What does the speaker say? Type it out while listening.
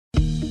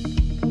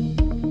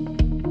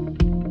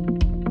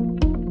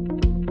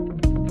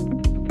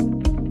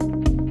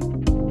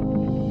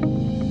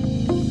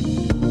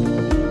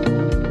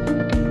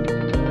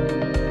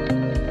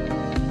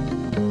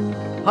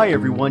Hi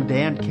everyone,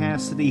 Dan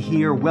Cassidy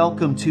here.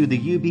 Welcome to the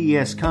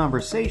UBS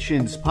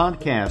Conversations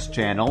podcast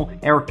channel.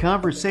 Our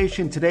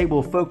conversation today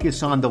will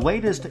focus on the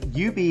latest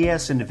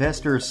UBS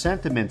Investor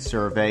Sentiment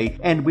Survey,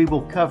 and we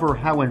will cover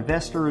how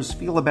investors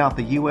feel about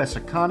the U.S.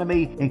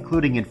 economy,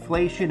 including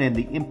inflation and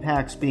the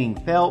impacts being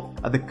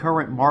felt, the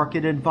current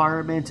market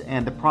environment,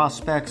 and the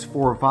prospects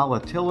for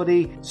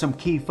volatility, some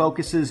key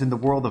focuses in the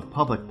world of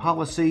public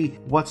policy,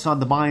 what's on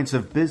the minds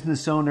of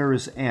business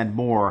owners, and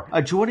more.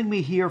 Joining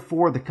me here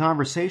for the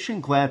conversation,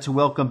 glad to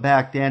welcome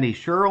back Danny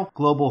Sherrill,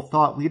 Global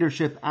Thought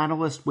Leadership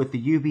Analyst with the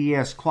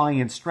UBS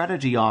Client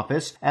Strategy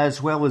Office,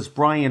 as well as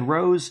Brian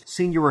Rose,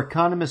 Senior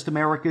Economist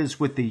Americas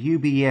with the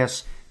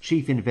UBS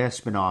Chief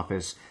Investment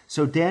Office.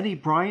 So Danny,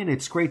 Brian,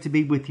 it's great to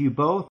be with you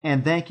both,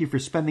 and thank you for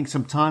spending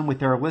some time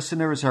with our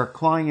listeners, our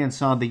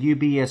clients on the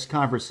UBS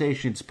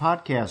Conversations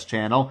podcast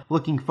channel.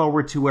 Looking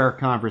forward to our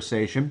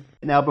conversation.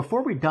 Now,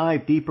 before we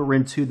dive deeper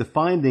into the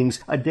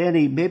findings,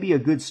 Danny, maybe a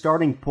good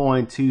starting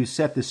point to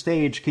set the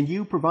stage. Can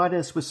you provide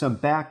us with some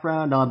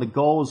background on the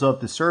goals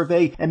of the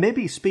survey and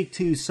maybe speak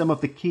to some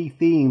of the key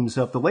themes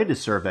of the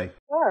latest survey?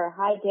 Sure.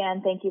 Hi,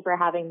 Dan. Thank you for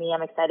having me.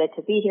 I'm excited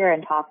to be here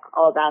and talk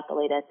all about the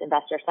latest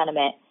investor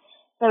sentiment.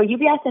 So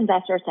UBS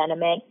Investor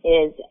Sentiment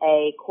is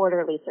a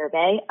quarterly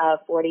survey of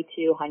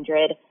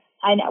 4,200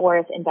 high net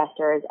worth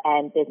investors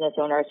and business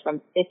owners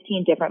from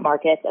 15 different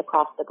markets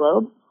across the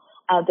globe.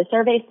 The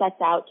survey sets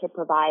out to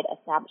provide a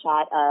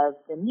snapshot of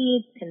the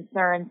needs,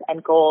 concerns,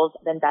 and goals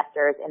of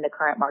investors in the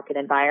current market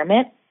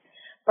environment.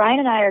 Brian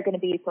and I are going to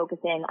be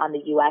focusing on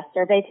the U.S.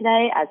 survey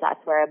today, as that's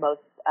where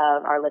most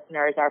of our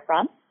listeners are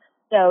from.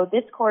 So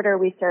this quarter,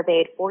 we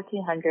surveyed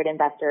 1,400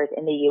 investors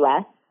in the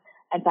U.S.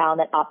 and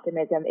found that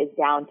optimism is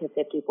down to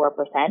 54%,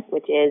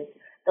 which is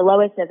the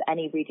lowest of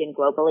any region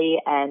globally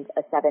and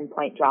a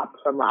 7-point drop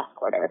from last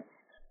quarter.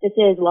 This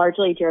is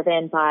largely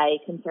driven by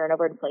concern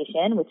over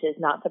inflation, which is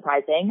not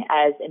surprising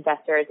as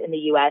investors in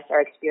the U.S. are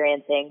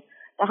experiencing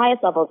the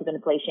highest levels of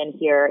inflation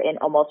here in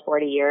almost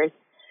 40 years.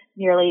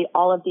 Nearly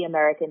all of the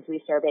Americans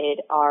we surveyed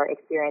are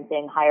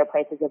experiencing higher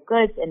prices of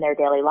goods in their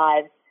daily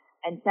lives,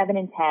 and 7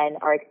 in 10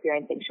 are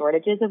experiencing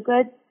shortages of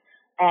goods.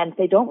 And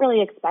they don't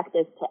really expect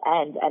this to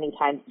end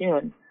anytime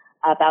soon.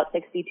 About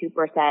 62%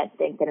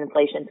 think that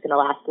inflation is going to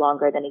last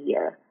longer than a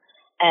year.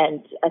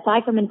 And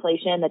aside from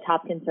inflation, the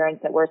top concerns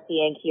that we're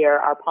seeing here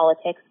are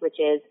politics, which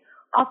is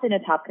often a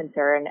top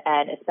concern,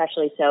 and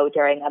especially so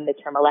during a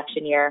midterm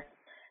election year,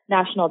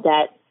 national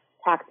debt,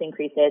 tax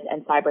increases,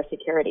 and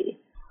cybersecurity.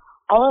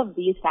 All of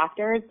these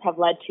factors have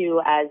led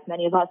to, as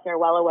many of us are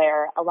well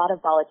aware, a lot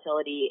of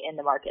volatility in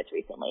the markets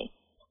recently.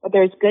 But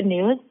there's good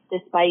news.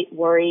 Despite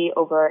worry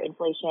over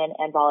inflation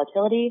and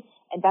volatility,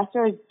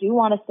 investors do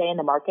want to stay in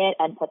the market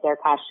and put their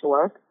cash to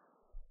work.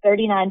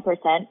 39%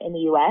 in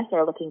the U.S.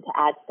 are looking to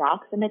add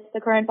stocks amidst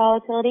the current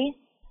volatility.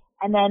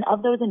 And then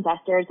of those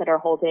investors that are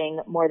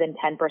holding more than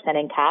 10%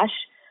 in cash,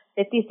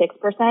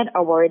 56%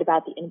 are worried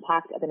about the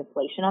impact of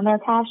inflation on their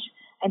cash,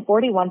 and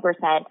 41%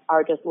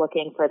 are just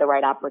looking for the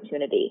right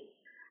opportunity.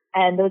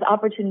 And those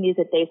opportunities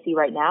that they see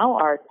right now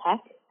are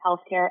tech,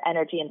 healthcare,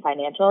 energy, and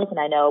financials. And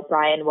I know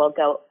Brian will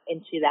go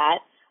into that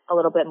a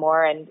little bit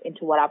more and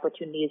into what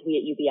opportunities we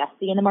at UBS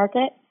see in the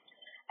market.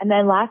 And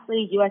then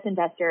lastly, U.S.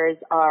 investors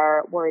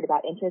are worried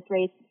about interest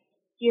rates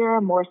here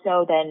more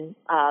so than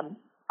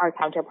our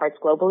counterparts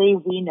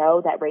globally. We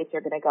know that rates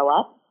are going to go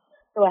up.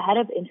 So ahead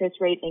of interest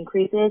rate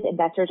increases,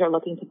 investors are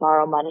looking to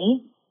borrow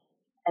money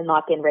and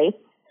lock in rates.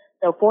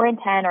 So 4 in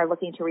 10 are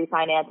looking to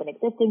refinance an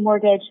existing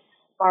mortgage,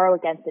 borrow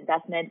against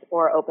investments,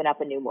 or open up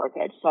a new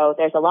mortgage. So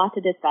there's a lot to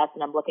discuss,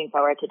 and I'm looking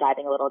forward to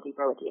diving a little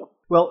deeper with you.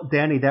 Well,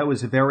 Danny, that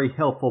was a very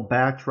helpful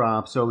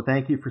backdrop, so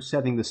thank you for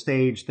setting the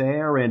stage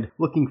there, and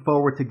looking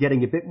forward to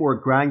getting a bit more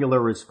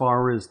granular as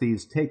far as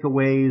these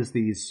takeaways,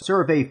 these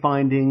survey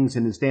findings,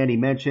 and as Danny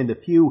mentioned, a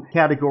few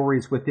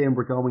categories within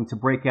we're going to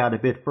break out a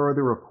bit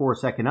further. Of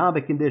course,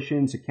 economic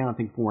conditions,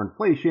 accounting for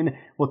inflation.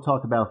 We'll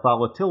talk about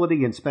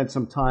volatility and spend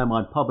some time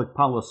on public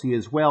policy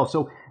as well.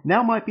 So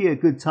now might be a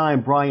good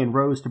time, Brian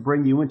Rose, to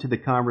bring you into the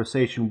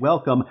conversation.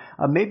 Welcome.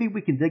 Maybe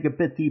we can dig a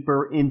bit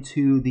deeper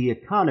into the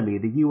economy,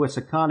 the U.S.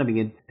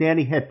 economy. And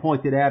Danny had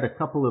pointed out a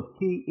couple of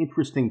key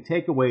interesting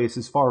takeaways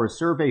as far as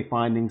survey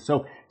findings.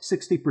 So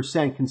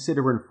 60%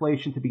 consider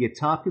inflation to be a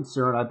top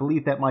concern. I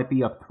believe that might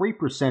be up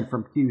 3%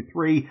 from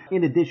Q3.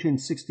 In addition,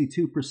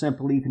 62%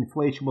 believe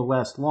inflation will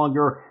last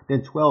longer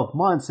than 12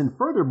 months. And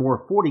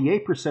furthermore,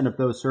 48% of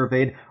those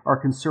surveyed are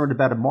concerned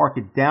about a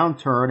market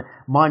downturn,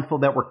 mindful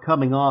that we're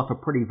coming off a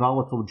pretty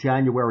volatile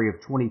January of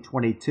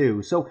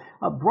 2022. So,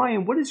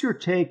 Brian, what is your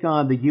take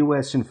on the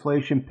U.S.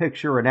 inflation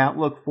picture and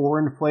outlook for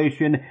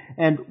inflation?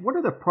 And what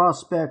are the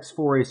prospects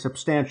for a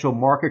substantial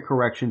market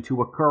correction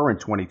to occur in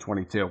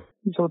 2022?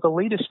 So the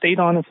latest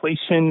data on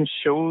inflation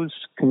shows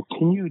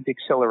continued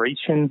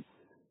acceleration.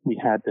 We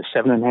had the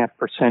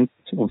 7.5%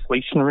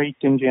 inflation rate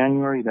in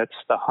January. That's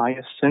the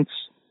highest since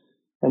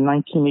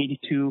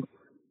 1982.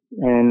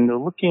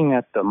 And looking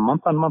at the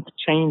month-on-month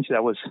change,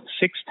 that was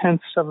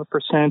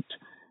 0.6%.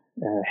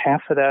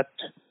 Half of that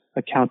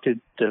accounted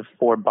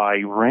for by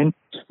rent,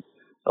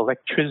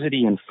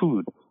 electricity, and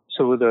food.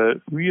 So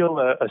the real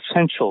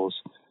essentials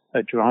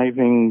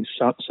driving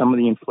some of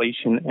the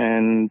inflation,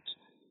 and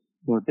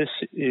this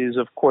is,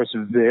 of course,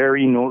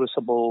 very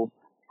noticeable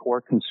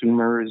for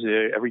consumers.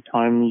 Every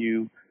time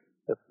you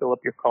fill up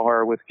your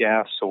car with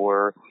gas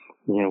or,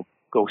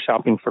 go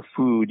shopping for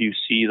food, you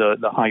see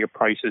the higher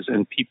prices,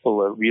 and people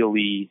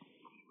really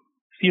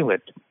feel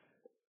it.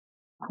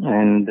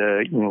 And,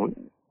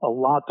 a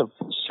lot of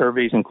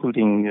surveys,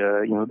 including,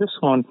 this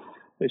one,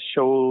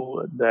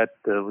 show that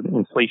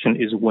inflation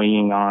is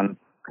weighing on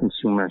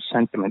consumer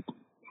sentiment.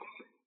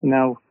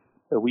 Now,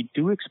 we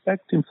do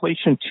expect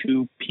inflation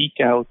to peak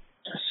out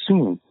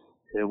soon,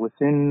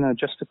 within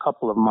just a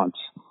couple of months.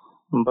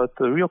 But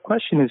the real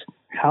question is,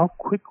 how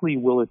quickly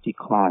will it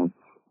decline,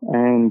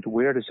 and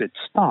where does it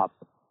stop?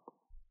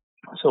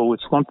 So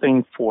it's one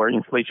thing for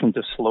inflation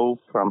to slow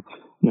from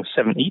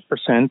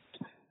 7-8%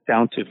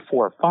 down to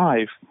 4 or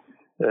 5.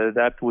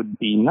 That would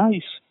be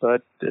nice,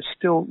 but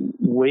still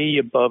way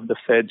above the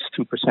Fed's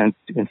 2%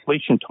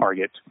 inflation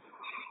target.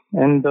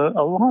 And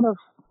a lot of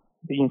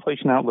the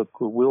inflation outlook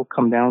will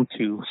come down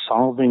to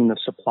solving the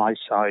supply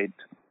side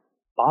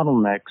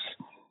bottlenecks,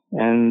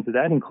 and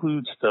that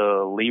includes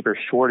the labor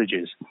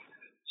shortages.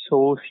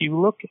 So if you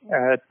look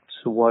at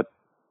what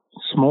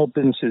small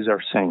businesses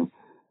are saying,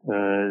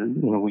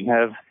 we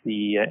have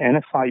the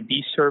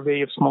NFIB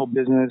survey of small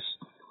business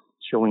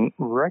showing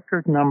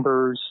record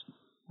numbers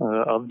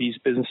of these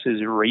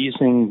businesses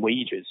raising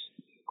wages,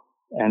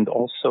 and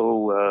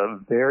also a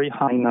very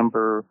high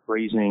number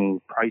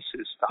raising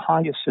prices, the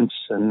highest since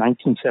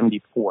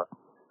 1974.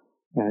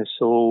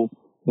 So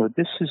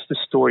this is the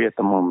story at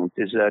the moment: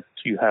 is that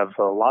you have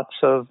lots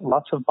of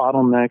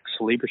bottlenecks,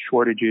 labor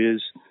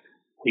shortages,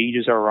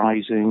 wages are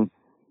rising,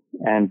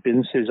 and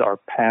businesses are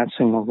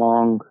passing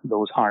along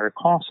those higher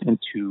costs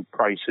into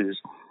prices,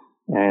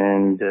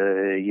 and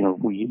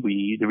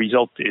the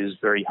result is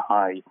very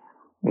high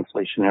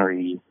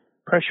inflationary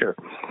pressure.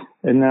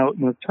 And now,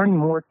 turning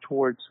more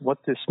towards what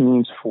this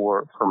means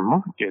for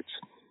markets,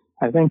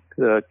 I think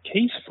the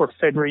case for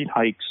Fed rate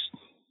hikes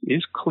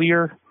is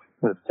clear.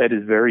 The Fed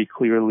is very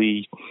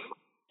clearly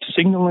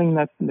signaling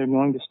that they're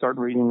going to start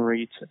raising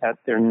rates at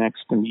their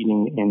next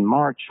meeting in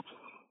March.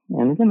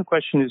 And then the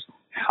question is,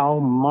 how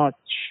much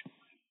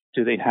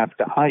do they have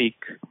to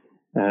hike?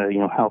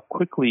 How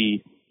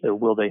quickly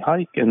will they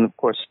hike? And of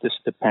course, this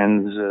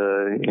depends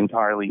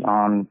entirely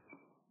on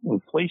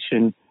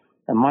inflation.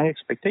 And my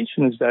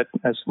expectation is that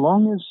as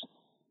long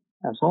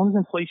as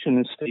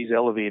inflation stays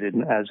elevated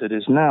as it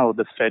is now,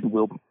 the Fed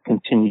will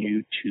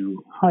continue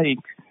to hike.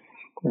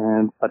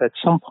 But at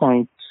some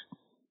point,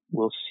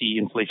 we'll see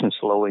inflation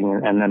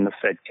slowing, and then the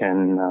Fed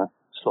can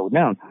slow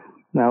down.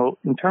 Now,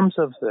 in terms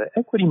of the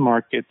equity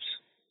markets,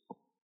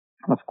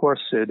 of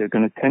course, they're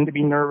going to tend to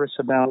be nervous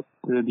about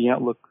the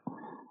outlook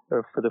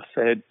for the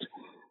Fed.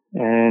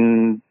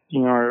 And,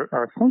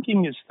 our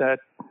thinking is that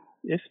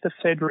if the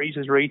Fed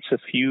raises rates a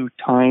few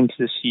times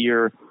this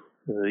year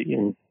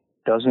and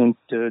doesn't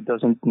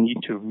need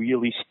to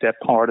really step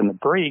hard on the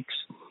brakes,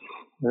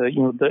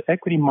 the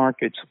equity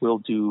markets will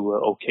do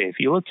okay. If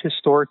you look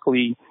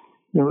historically,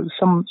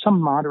 some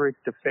moderate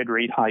Fed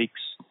rate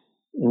hikes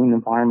in an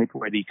environment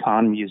where the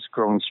economy is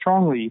growing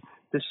strongly,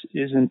 this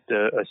isn't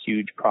a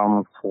huge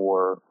problem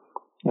for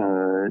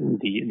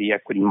the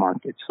equity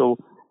market. So,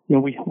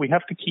 we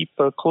have to keep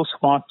a close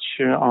watch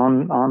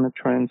on the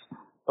trends,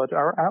 but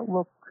our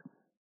outlook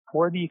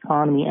for the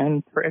economy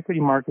and for equity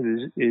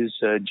markets is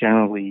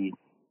generally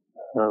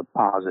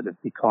positive,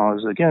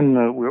 because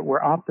again,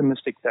 we're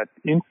optimistic that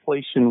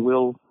inflation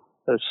will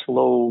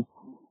slow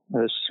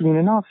soon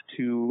enough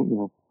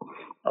to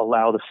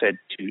allow the Fed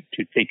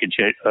to take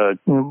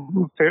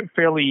a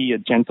fairly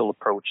gentle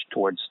approach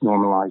towards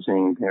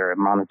normalizing their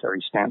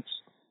monetary stance.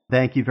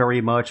 Thank you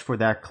very much for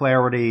that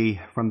clarity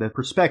from the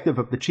perspective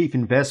of the Chief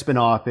Investment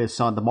Office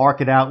on the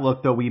market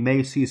outlook. Though we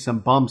may see some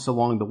bumps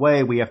along the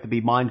way, we have to be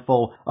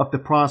mindful of the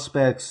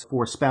prospects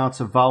for spouts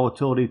of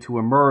volatility to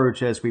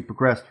emerge as we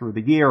progress through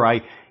the year.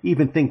 I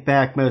even think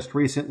back most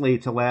recently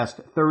to last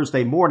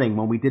Thursday morning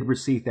when we did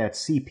receive that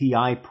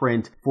CPI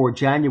print for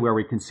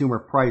January consumer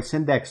price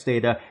index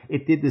data.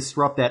 It did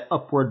disrupt that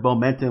upward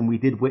momentum we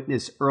did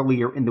witness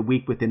earlier in the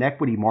week within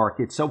equity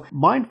markets. So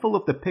mindful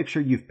of the picture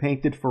you've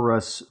painted for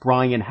us,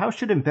 Brian, how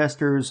should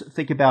investors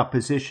think about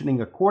positioning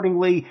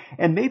accordingly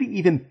and maybe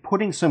even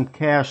putting some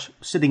cash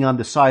sitting on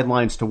the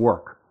sidelines to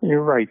work?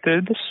 You're right.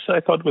 This I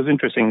thought was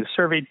interesting. The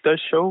survey does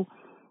show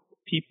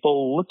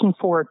people looking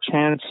for a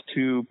chance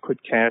to put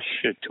cash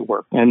to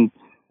work. And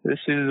this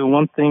is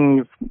one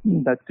thing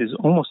that is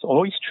almost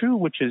always true,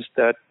 which is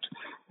that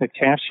the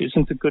cash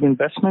isn't a good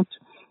investment,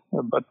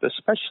 but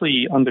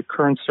especially under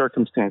current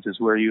circumstances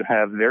where you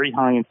have very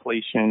high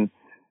inflation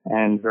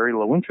and very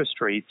low interest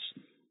rates,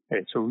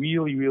 it's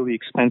really, really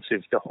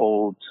expensive to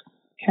hold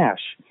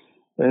cash.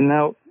 And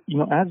now,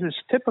 as is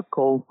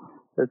typical,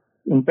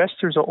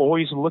 investors are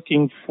always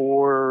looking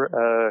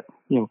for,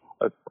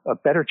 a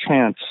better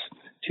chance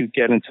to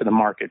get into the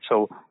market.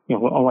 So,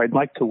 I'd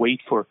like to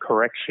wait for a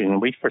correction,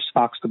 wait for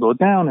stocks to go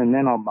down, and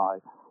then I'll buy.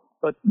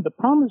 But the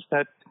problem is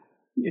that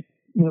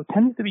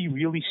tends to be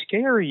really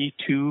scary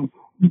to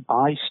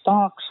buy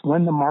stocks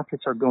when the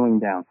markets are going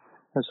down.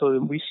 And so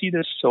we see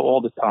this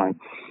all the time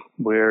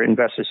where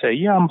investors say,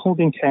 yeah, I'm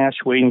holding cash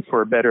waiting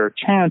for a better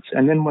chance.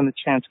 And then when the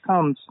chance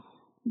comes,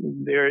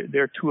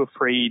 they're too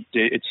afraid.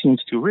 It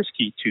seems too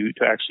risky to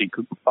actually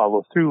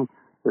follow through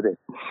with it.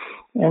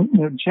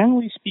 And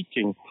generally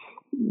speaking,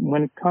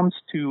 when it comes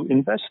to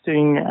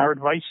investing, our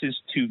advice is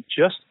to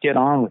just get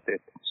on with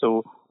it.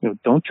 So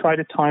don't try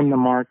to time the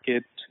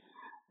market.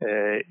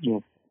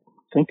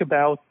 Think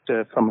about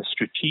from a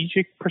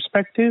strategic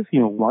perspective.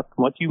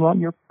 What you want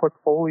your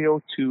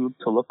portfolio to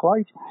look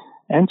like,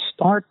 and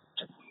start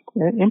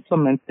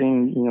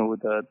implementing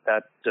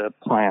that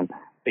plan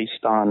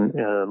based on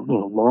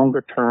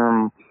longer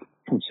term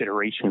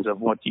considerations of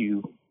what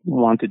you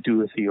want to do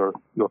with your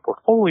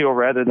portfolio,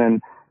 rather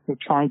than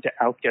trying to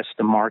outguess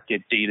the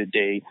market day to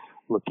day,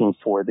 looking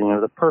for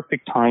the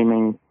perfect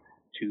timing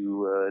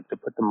to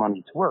put the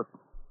money to work.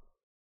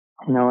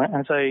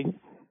 As I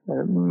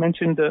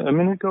mentioned a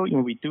minute ago,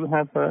 we do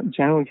have a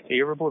generally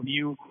favorable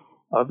view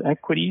of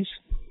equities.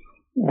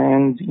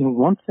 And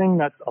one thing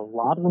that a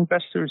lot of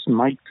investors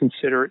might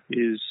consider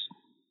is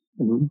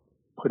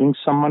putting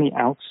some money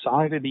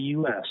outside of the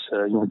U.S.,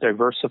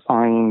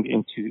 diversifying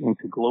into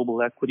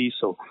global equities.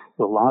 So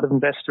a lot of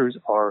investors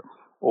are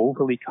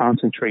overly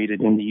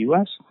concentrated in the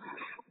U.S.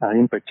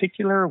 In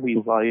particular, we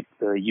like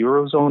the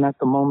Eurozone at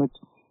the moment.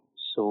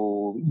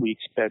 So we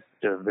expect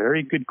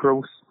very good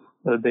growth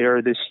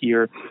there this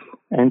year.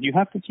 And you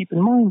have to keep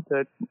in mind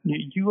that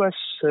the U.S.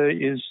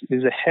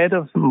 is ahead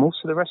of most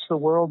of the rest of the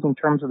world in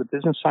terms of the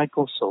business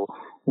cycle. So,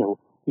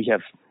 we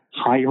have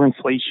higher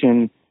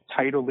inflation,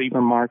 tighter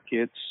labor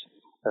markets.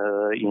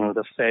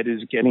 The Fed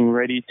is getting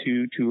ready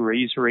to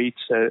raise rates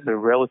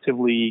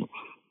relatively,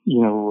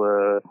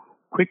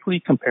 quickly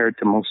compared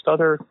to most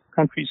other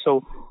countries.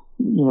 So,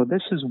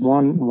 this is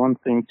one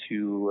thing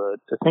to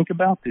think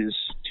about, is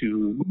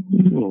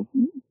to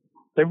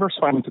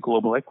diversify into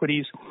global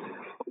equities.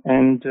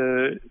 And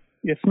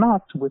if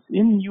not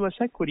within U.S.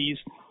 equities,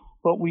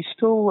 but we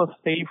still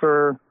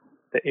favor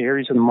the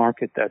areas of the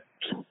market that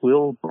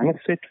will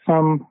benefit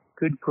from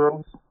good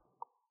growth.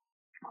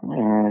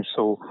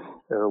 So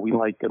we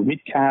like mid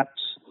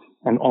caps,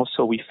 and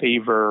also we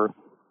favor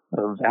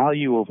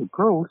value over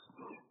growth.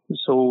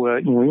 So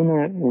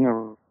in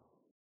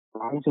a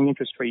rising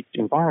interest rate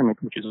environment,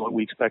 which is what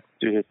we expect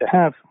to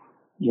have,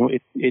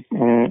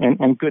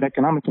 and good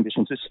economic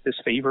conditions, this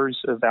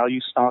favors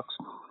value stocks.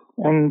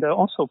 And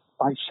also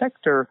by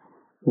sector,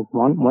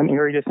 one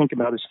area to think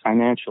about is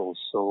financials.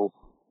 So,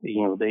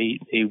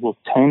 they will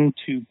tend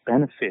to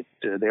benefit.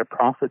 Their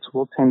profits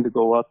will tend to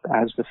go up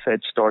as the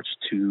Fed starts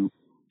to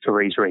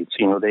raise rates.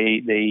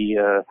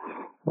 The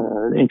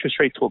interest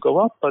rates will go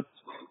up, but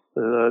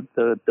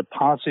the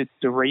deposit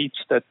rates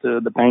that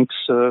the banks,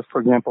 for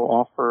example,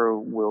 offer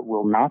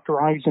will not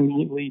rise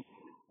immediately.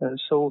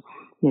 So,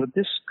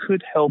 this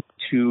could help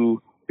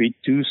to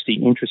reduce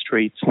the interest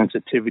rate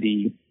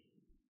sensitivity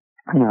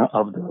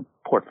of the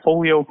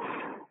portfolio.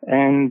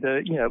 And,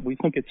 we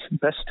think it's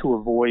best to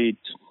avoid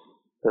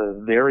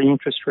very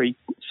interest rate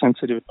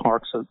sensitive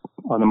parts of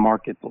the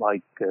market,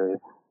 like,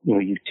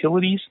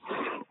 utilities.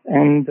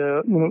 And,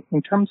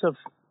 in terms of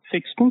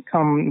fixed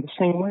income, the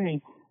same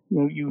way,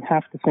 you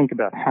have to think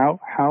about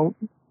how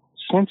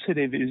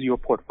sensitive is your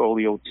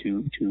portfolio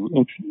to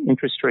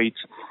interest rates.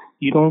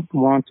 You don't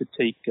want to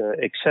take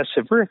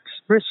excessive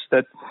risks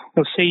that,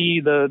 say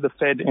the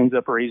Fed ends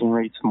up raising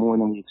rates more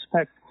than we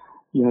expect.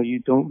 You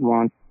don't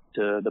want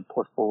the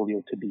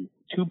portfolio to be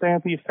too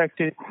badly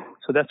affected.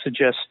 So that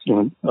suggests,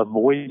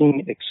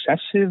 avoiding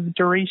excessive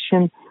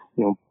duration,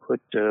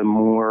 put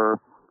more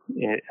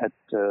at,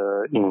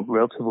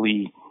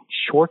 relatively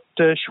short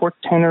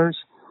tenors.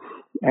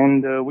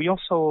 And we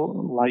also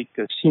like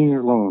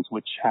senior loans,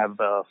 which have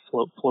a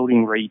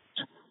floating rate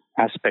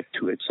aspect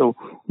to it. So,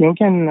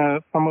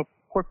 again, from a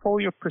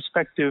portfolio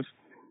perspective,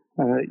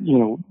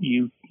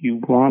 you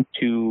want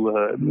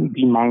to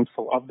be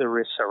mindful of the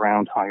risks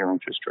around higher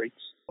interest rates.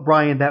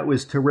 Brian, that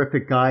was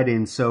terrific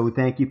guidance. So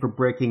thank you for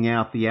breaking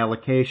out the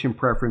allocation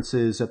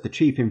preferences of the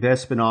Chief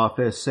Investment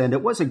Office. And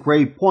it was a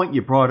great point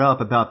you brought up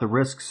about the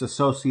risks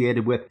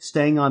associated with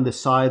staying on the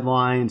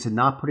sidelines and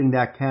not putting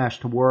that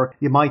cash to work.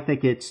 You might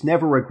think it's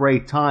never a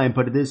great time,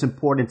 but it is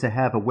important to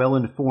have a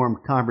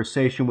well-informed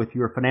conversation with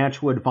your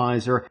financial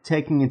advisor,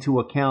 taking into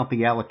account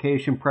the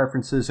allocation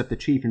preferences of the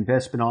Chief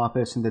Investment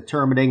Office and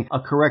determining a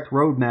correct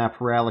roadmap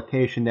for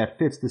allocation that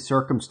fits the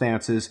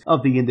circumstances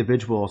of the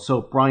individual.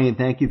 So, Brian,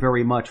 thank you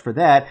very much for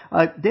that.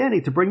 Danny,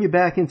 to bring you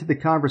back into the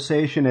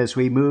conversation as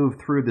we move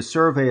through the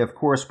survey, of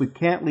course, we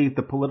can't leave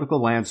the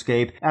political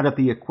landscape out of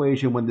the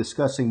equation when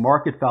discussing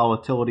market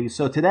volatility.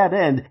 So to that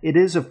end, it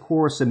is, of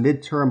course, a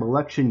midterm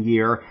election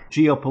year.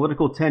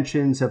 Geopolitical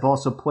tensions have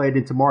also played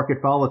into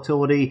market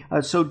volatility.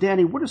 So,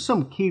 Danny, what are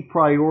some key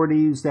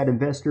priorities that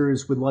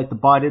investors would like the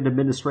Biden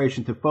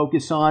administration to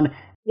focus on?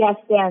 Yes,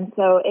 Dan.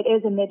 So it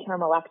is a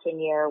midterm election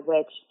year,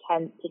 which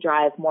tends to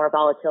drive more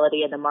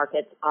volatility in the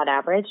markets on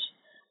average.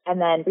 And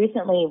then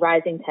recently,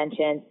 rising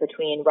tensions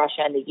between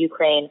Russia and the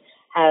Ukraine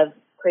have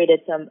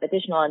created some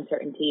additional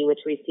uncertainty, which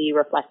we see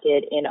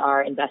reflected in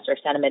our investor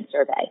sentiment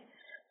survey.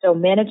 So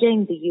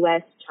managing the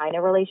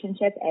U.S.-China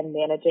relationship and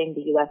managing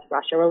the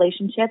U.S.-Russia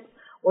relationship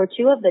were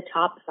two of the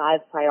top 5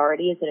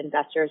 priorities that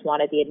investors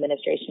wanted the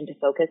administration to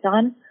focus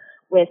on,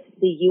 with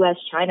the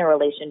U.S.-China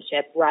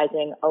relationship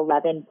rising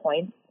 11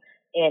 points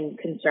in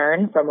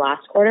concern from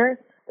last quarter,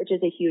 which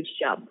is a huge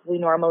jump. We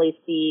normally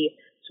see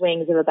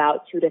swings of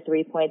about 2 to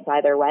 3 points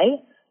either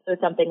way, so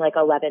something like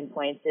 11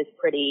 points is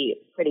pretty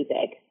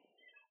big.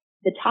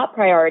 The top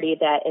priority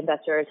that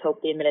investors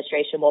hope the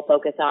administration will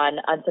focus on,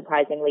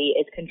 unsurprisingly,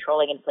 is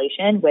controlling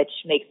inflation, which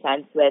makes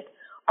sense with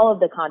all of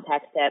the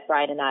context that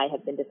Brian and I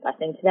have been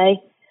discussing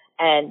today.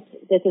 And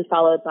this is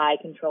followed by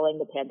controlling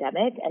the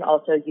pandemic and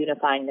also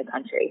unifying the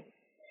country.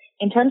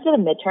 In terms of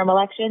the midterm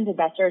elections,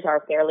 investors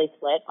are fairly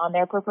split on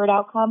their preferred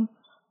outcome.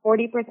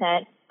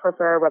 40%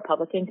 prefer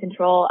Republican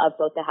control of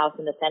both the House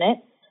and the Senate.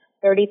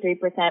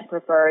 33%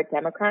 prefer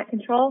Democrat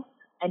control,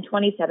 and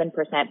 27%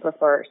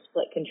 prefer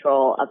split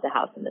control of the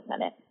House and the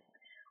Senate.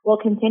 We'll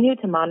continue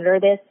to monitor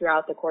this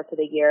throughout the course of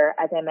the year.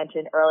 As I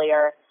mentioned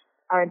earlier,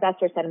 our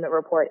investor sentiment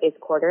report is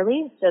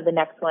quarterly, so the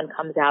next one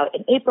comes out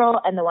in April,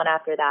 and the one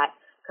after that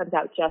comes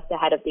out just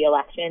ahead of the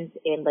elections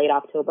in late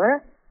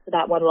October. So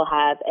that one will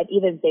have an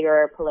even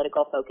bigger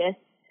political focus.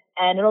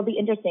 And it'll be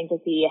interesting to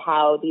see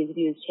how these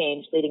views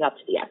change leading up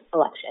to the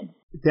election.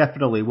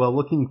 Definitely. Well,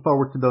 looking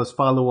forward to those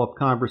follow-up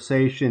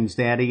conversations,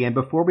 Danny. And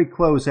before we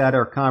close out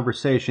our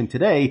conversation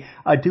today,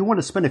 I do want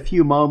to spend a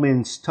few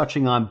moments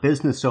touching on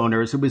business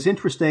owners. It was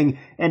interesting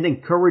and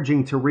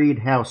encouraging to read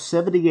how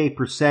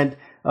 78%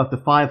 of the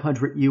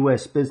 500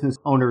 U.S. business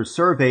owners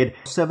surveyed,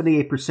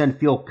 78%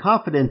 feel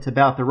confident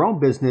about their own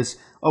business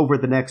over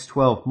the next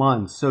 12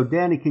 months. So,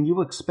 Danny, can you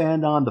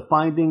expand on the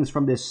findings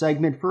from this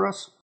segment for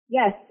us?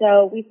 Yes.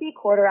 So we see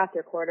quarter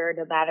after quarter,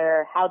 no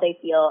matter how they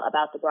feel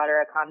about the broader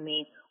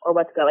economy or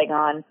what's going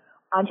on,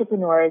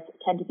 entrepreneurs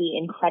tend to be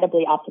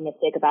incredibly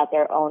optimistic about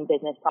their own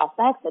business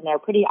prospects, and they're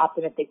pretty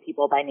optimistic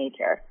people by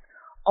nature.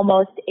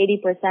 Almost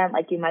 80%,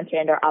 like you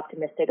mentioned, are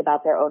optimistic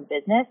about their own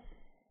business.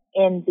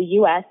 In the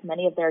U.S.,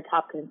 many of their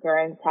top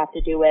concerns have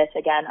to do with,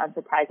 again,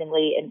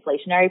 unsurprisingly,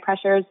 inflationary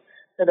pressures.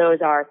 So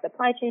those are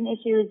supply chain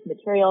issues,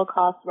 material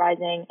costs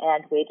rising,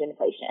 and wage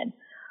inflation.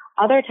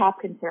 Other top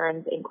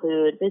concerns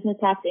include business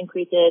tax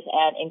increases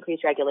and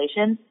increased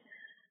regulations.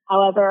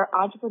 However,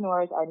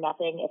 entrepreneurs are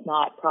nothing if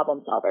not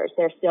problem solvers.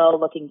 They're still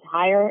looking to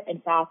hire. In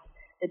fact,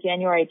 the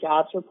January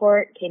jobs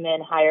report came in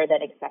higher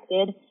than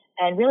expected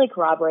and really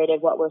corroborated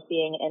what we're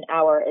seeing in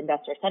our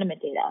investor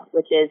sentiment data,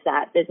 which is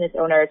that business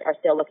owners are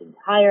still looking to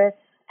hire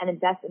and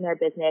invest in their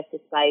business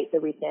despite the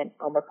recent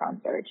Omicron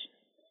surge.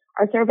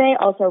 Our survey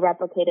also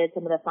replicated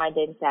some of the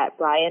findings that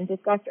Brian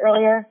discussed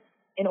earlier.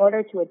 In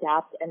order to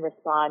adapt and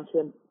respond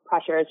to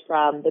pressures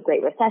from the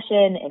Great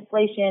Recession,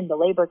 inflation, the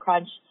labor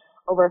crunch,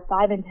 over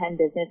 5 in 10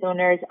 business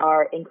owners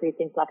are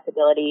increasing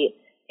flexibility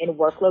in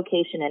work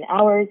location and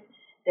hours.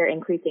 They're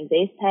increasing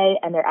base pay,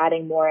 and they're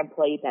adding more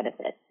employee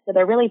benefits. So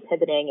they're really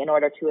pivoting in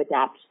order to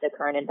adapt to the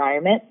current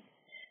environment.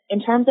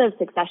 In terms of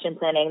succession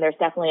planning, there's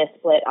definitely a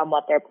split on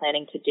what they're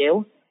planning to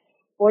do.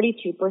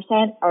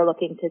 42% are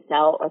looking to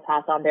sell or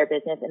pass on their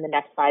business in the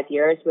next 5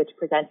 years, which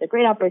presents a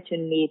great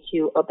opportunity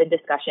to open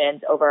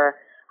discussions over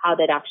how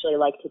they'd actually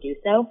like to do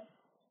so.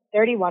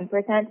 31%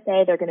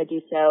 say they're going to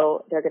do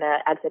so, they're going to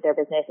exit their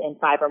business in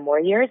 5 or more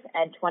years,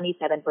 and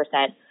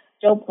 27%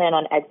 don't plan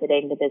on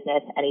exiting the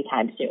business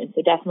anytime soon.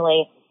 So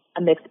definitely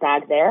a mixed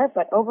bag there,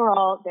 but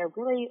overall, they're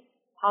really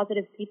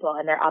positive people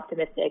and they're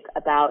optimistic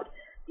about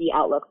the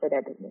outlook for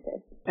their businesses.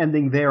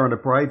 Ending there on a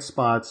bright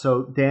spot.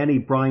 So, Danny,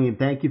 Brian,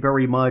 thank you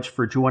very much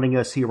for joining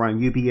us here on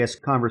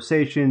UBS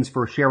Conversations,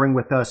 for sharing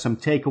with us some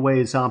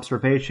takeaways,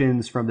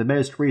 observations from the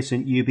most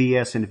recent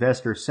UBS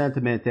investor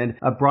sentiment. And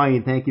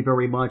Brian, thank you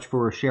very much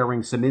for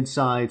sharing some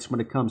insights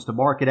when it comes to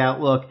market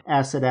outlook,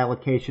 asset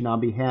allocation on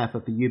behalf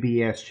of the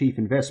UBS Chief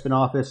Investment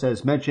Office.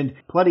 As mentioned,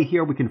 plenty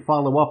here we can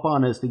follow up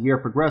on as the year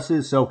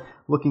progresses. So,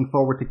 looking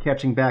forward to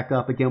catching back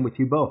up again with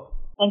you both.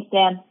 Thanks,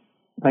 Dan.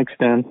 Thanks,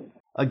 Dan.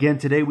 Again,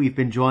 today we've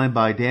been joined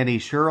by Danny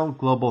Sherrill,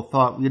 Global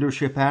Thought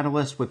Leadership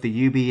Analyst with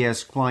the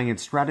UBS Client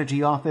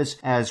Strategy Office,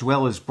 as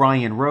well as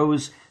Brian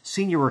Rose,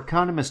 Senior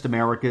Economist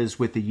Americas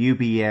with the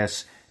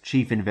UBS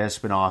Chief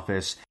Investment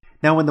Office.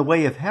 Now, in the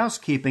way of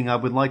housekeeping, I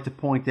would like to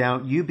point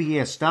out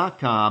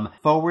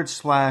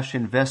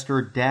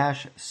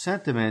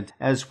ubs.com/investor-sentiment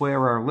as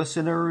where our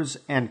listeners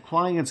and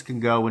clients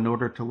can go in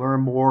order to learn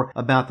more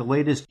about the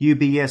latest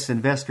UBS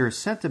Investor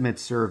Sentiment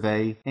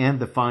Survey and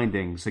the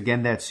findings.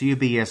 Again, that's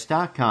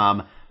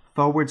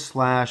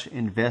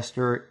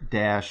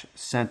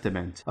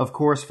ubs.com/investor-sentiment. Of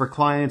course, for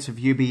clients of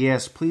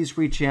UBS, please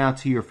reach out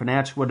to your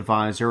financial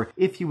advisor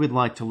if you would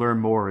like to learn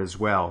more as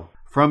well.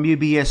 From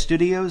UBS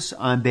Studios,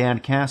 I'm Dan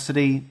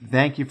Cassidy.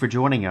 Thank you for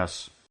joining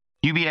us.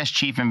 UBS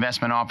Chief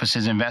Investment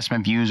Office's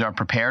investment views are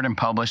prepared and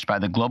published by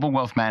the global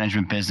wealth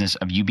management business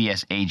of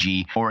UBS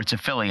AG or its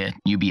affiliate,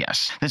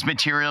 UBS. This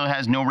material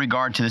has no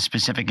regard to the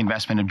specific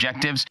investment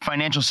objectives,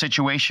 financial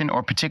situation,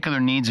 or particular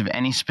needs of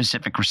any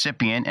specific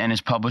recipient and is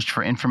published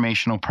for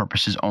informational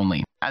purposes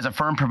only. As a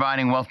firm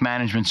providing wealth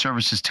management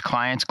services to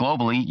clients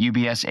globally,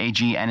 UBS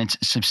AG and its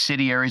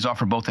subsidiaries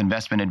offer both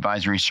investment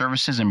advisory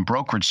services and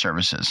brokerage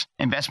services.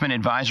 Investment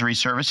advisory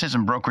services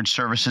and brokerage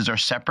services are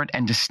separate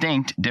and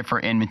distinct, differ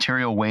in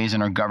material ways,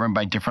 and are governed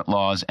by different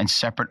laws and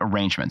separate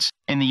arrangements.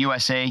 In the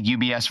USA,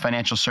 UBS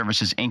Financial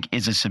Services, Inc.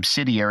 is a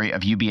subsidiary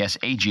of UBS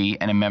AG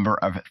and a member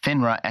of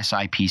FINRA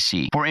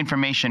SIPC. For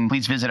information,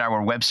 please visit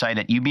our website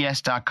at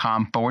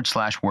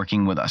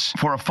ubs.com/working with us.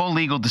 For a full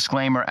legal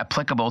disclaimer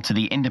applicable to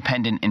the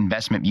independent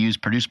investment views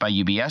produced by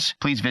UBS,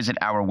 please visit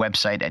our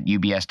website at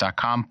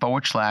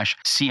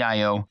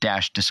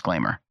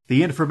ubs.com/CIO-disclaimer.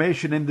 The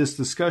information in this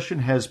discussion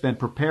has been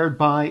prepared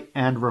by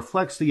and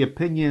reflects the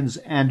opinions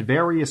and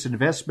various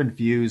investment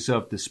views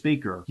of the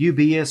speaker.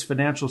 UBS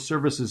Financial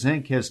Services,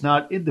 Inc. has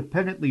not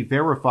independently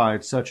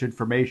verified such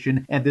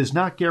information and does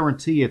not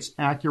guarantee its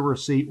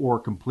accuracy or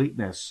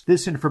completeness.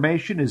 This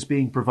information is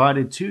being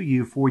provided to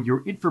you for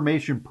your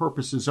information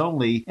purposes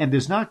only and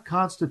does not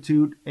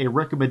constitute a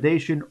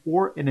recommendation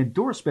or an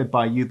endorsement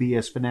by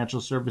UBS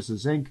Financial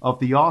Services, Inc. of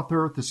the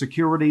author, the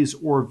securities,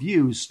 or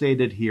views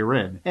stated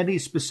herein. Any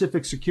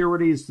specific securities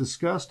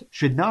discussed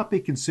should not be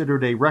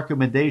considered a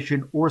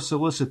recommendation or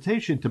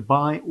solicitation to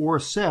buy or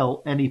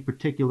sell any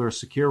particular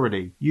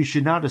security. You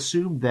should not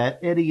assume that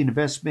any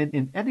investment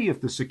in any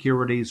of the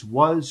securities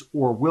was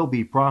or will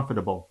be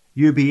profitable.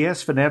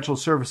 UBS Financial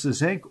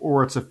Services, Inc.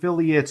 or its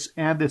affiliates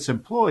and its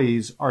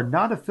employees are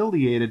not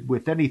affiliated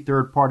with any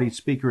third-party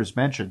speakers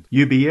mentioned.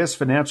 UBS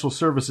Financial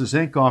Services,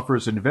 Inc.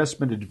 offers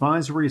investment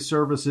advisory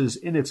services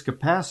in its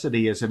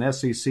capacity as an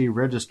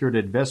SEC-registered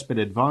investment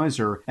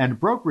advisor and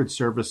brokerage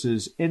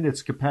services in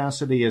its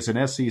capacity as an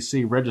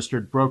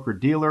SEC-registered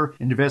broker-dealer.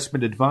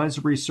 Investment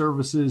advisory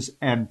services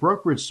and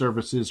brokerage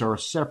services are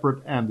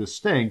separate and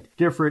distinct,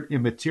 different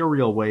in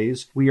material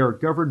ways. We are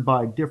governed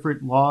by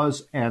different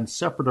laws and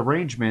separate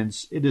arrangements.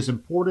 It is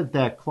important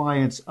that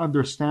clients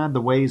understand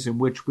the ways in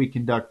which we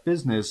conduct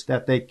business,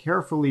 that they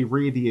carefully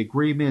read the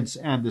agreements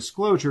and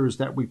disclosures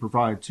that we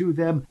provide to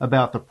them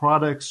about the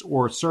products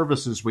or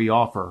services we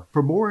offer.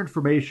 For more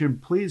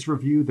information, please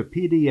review the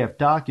PDF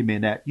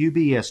document at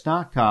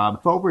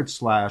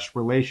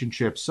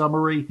ubs.com/relationship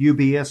summary.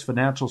 UBS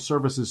Financial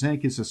Services,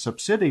 Inc. is a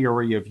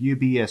subsidiary of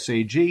UBS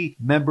AG,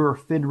 member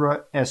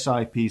FINRA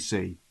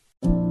SIPC.